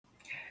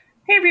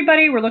Hey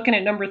everybody, we're looking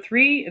at number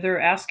 3.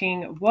 They're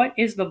asking, what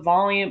is the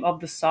volume of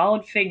the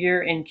solid figure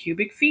in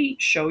cubic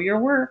feet? Show your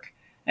work.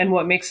 And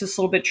what makes this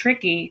a little bit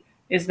tricky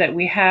is that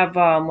we have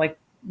like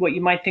what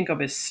you might think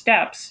of as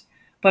steps.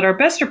 But our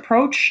best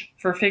approach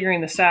for figuring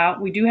this out,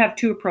 we do have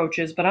two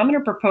approaches, but I'm going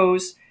to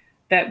propose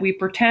that we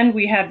pretend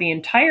we have the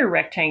entire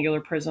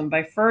rectangular prism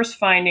by first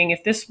finding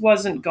if this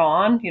wasn't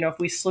gone, if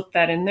we slip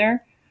that in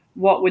there,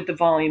 what would the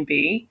volume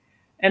be?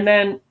 And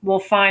then we'll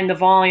find the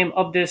volume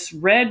of this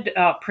red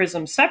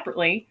prism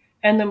separately,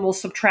 and then we'll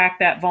subtract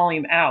that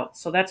volume out.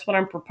 So that's what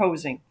I'm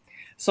proposing.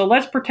 So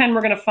let's pretend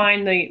we're going to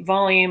find the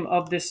volume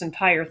of this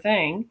entire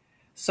thing.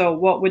 So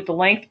what would the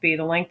length be?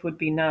 The length would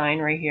be 9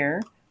 right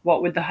here.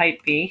 What would the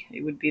height be?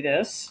 It would be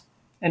this.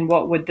 And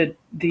what would the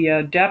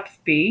depth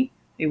be?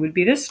 It would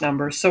be this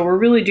number. So we're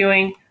really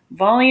doing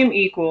volume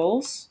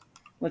equals,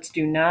 let's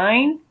do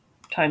 9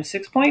 times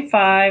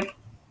 6.5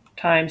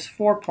 times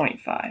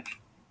 4.5.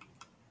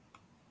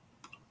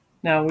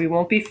 Now, we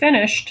won't be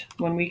finished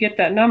when we get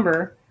that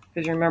number,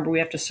 because remember, we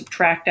have to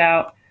subtract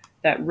out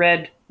that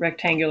red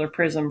rectangular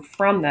prism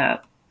from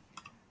that.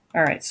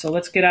 All right, so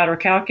let's get out our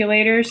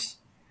calculators.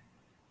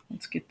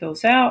 Let's get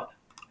those out,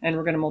 and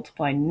we're going to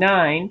multiply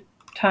 9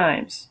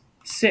 times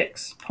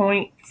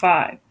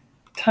 6.5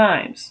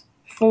 times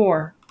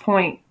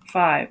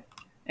 4.5,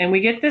 and we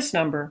get this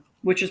number,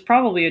 which is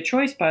probably a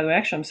choice, by the way.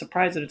 Actually, I'm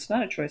surprised that it's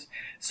not a choice.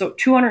 So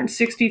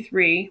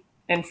 263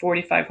 and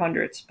 45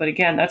 hundredths. But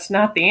again, that's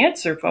not the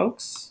answer,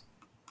 folks.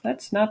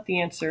 That's not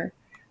the answer,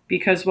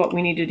 because what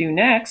we need to do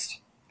next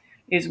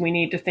is we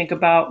need to think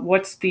about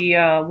what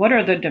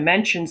are the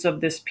dimensions of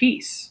this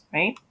piece,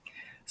 right?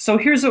 So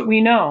here's what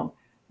we know.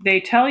 They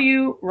tell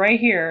you right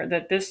here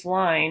that this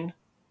line,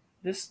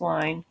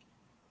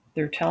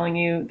 they're telling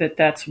you that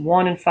that's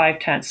 1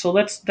 5/10. So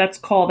let's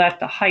call that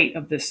the height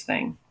of this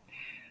thing.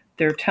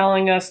 They're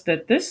telling us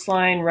that this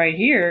line right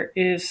here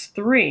is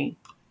 3.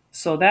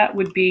 So that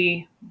would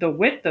be the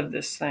width of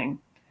this thing.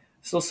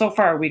 So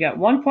far we got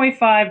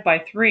 1.5 by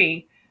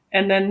 3,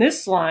 and then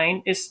this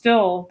line is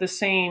still the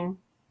same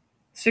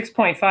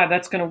 6.5.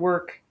 That's going to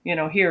work,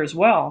 here as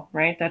well,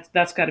 right?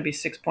 That's got to be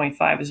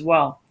 6.5 as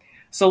well.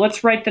 So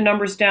let's write the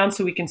numbers down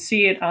so we can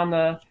see it on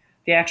the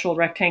actual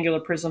rectangular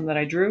prism that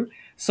I drew.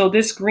 So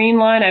this green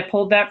line, I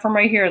pulled that from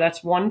right here.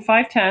 That's 1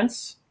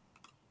 5/10.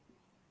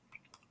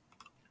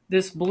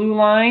 This blue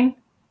line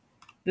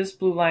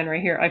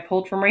right here, I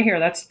pulled from right here.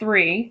 That's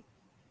 3.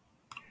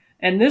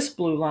 And this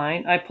blue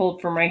line, I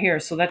pulled from right here.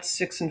 So that's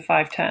 6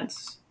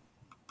 5/10.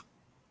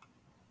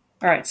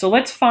 All right, so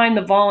let's find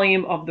the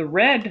volume of the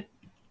red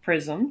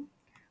prism,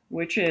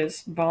 which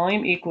is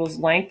volume equals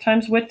length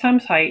times width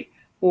times height,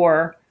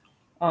 or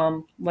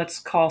let's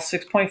call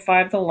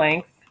 6.5 the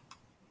length.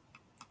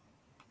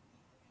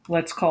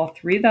 Let's call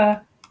 3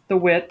 the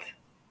width,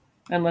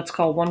 and let's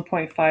call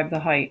 1.5 the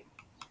height.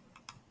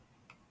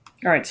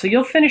 All right, so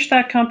you'll finish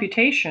that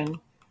computation,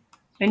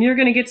 and you're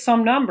going to get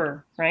some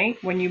number,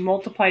 right? When you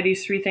multiply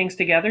these three things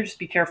together, just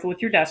be careful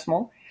with your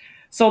decimal.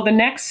 So the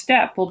next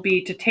step will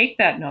be to take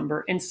that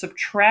number and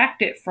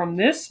subtract it from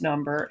this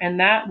number, and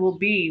that will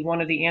be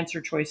one of the answer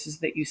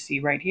choices that you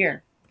see right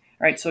here.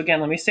 All right, so again,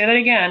 let me say that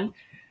again.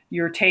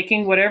 You're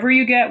taking whatever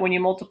you get when you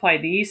multiply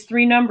these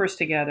three numbers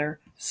together,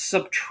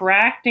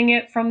 subtracting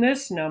it from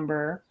this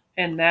number,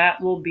 and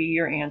that will be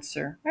your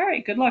answer. All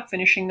right, good luck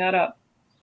finishing that up.